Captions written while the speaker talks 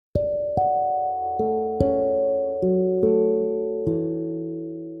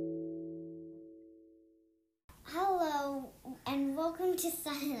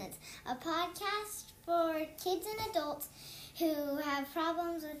kids and adults who have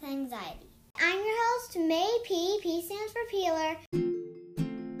problems with anxiety. I'm your host, May P. P stands for Peeler.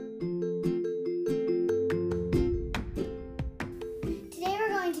 Today we're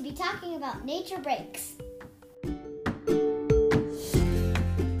going to be talking about nature breaks.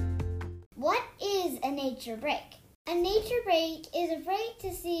 What is a nature break? A nature break is a break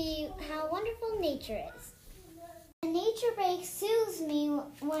to see how wonderful nature is. A nature break soothes me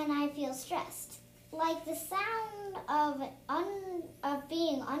when I feel stressed, like the sound of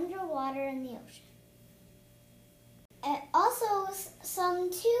being underwater in the ocean. Also,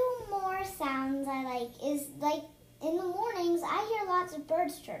 two more sounds I like is like in the mornings I hear lots of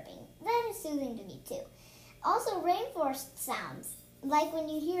birds chirping. That is soothing to me too. Also, rainforest sounds, like when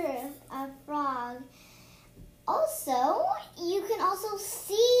you hear a frog. Also, you can also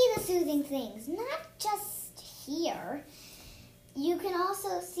see the soothing things, not just hear. You can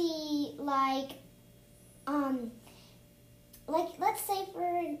also see like let's say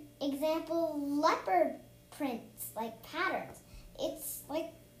for example, leopard prints, like patterns. It's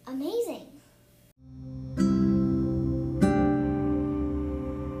like amazing.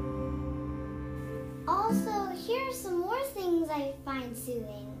 Also, here's some more things I find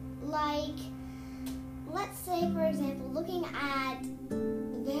soothing. Like, let's say for example, looking at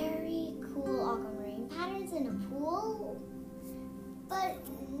very cool aquamarine patterns in a pool, but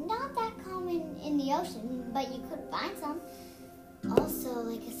not that common in the ocean, but you could find some. Also,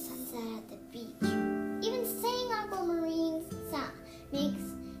 like a sunset at the beach. Even saying aquamarine sound makes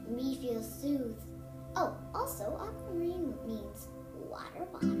me feel soothed. Oh, also, aquamarine means water.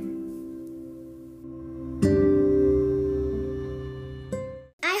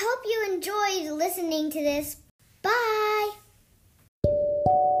 I hope you enjoyed listening to this. Bye!